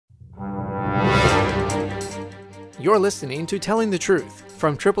You're listening to Telling the Truth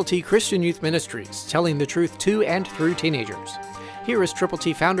from Triple T Christian Youth Ministries, telling the truth to and through teenagers. Here is Triple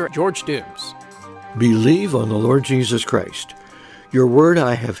T founder George Dooms. Believe on the Lord Jesus Christ. Your word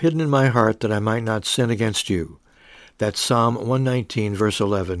I have hidden in my heart that I might not sin against you. That's Psalm 119, verse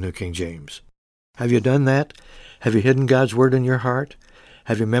 11, New King James. Have you done that? Have you hidden God's word in your heart?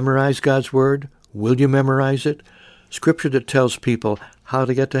 Have you memorized God's word? Will you memorize it? Scripture that tells people how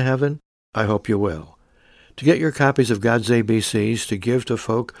to get to heaven? I hope you will. To get your copies of God's ABCs to give to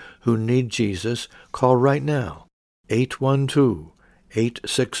folk who need Jesus, call right now,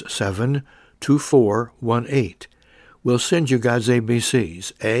 812-867-2418. We'll send you God's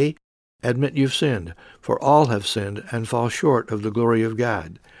ABCs. A, admit you've sinned, for all have sinned and fall short of the glory of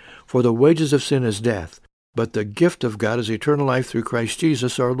God. For the wages of sin is death, but the gift of God is eternal life through Christ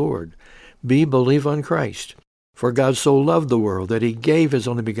Jesus our Lord. B, believe on Christ. For God so loved the world that he gave his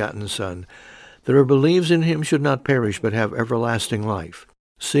only begotten Son, that whoever believes in him should not perish but have everlasting life.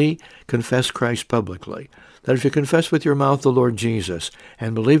 C, confess Christ publicly. That if you confess with your mouth the Lord Jesus,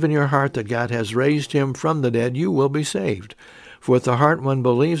 and believe in your heart that God has raised him from the dead, you will be saved. For with the heart one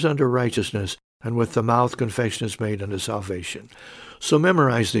believes unto righteousness, and with the mouth confession is made unto salvation. So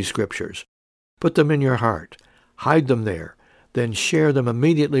memorize these scriptures. Put them in your heart. Hide them there. Then share them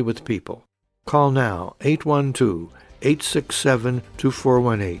immediately with people. Call now,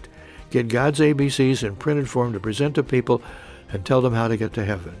 812-867-2418. Get God's ABCs in printed form to present to people and tell them how to get to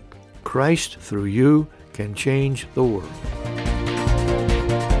heaven. Christ, through you, can change the world.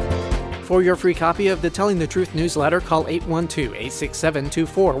 For your free copy of the Telling the Truth newsletter, call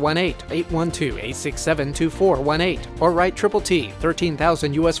 812-867-2418, 812-867-2418, or write Triple T,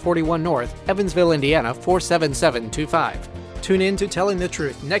 13,000 U.S. 41 North, Evansville, Indiana, 47725. Tune in to Telling the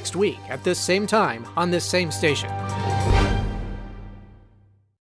Truth next week at this same time on this same station.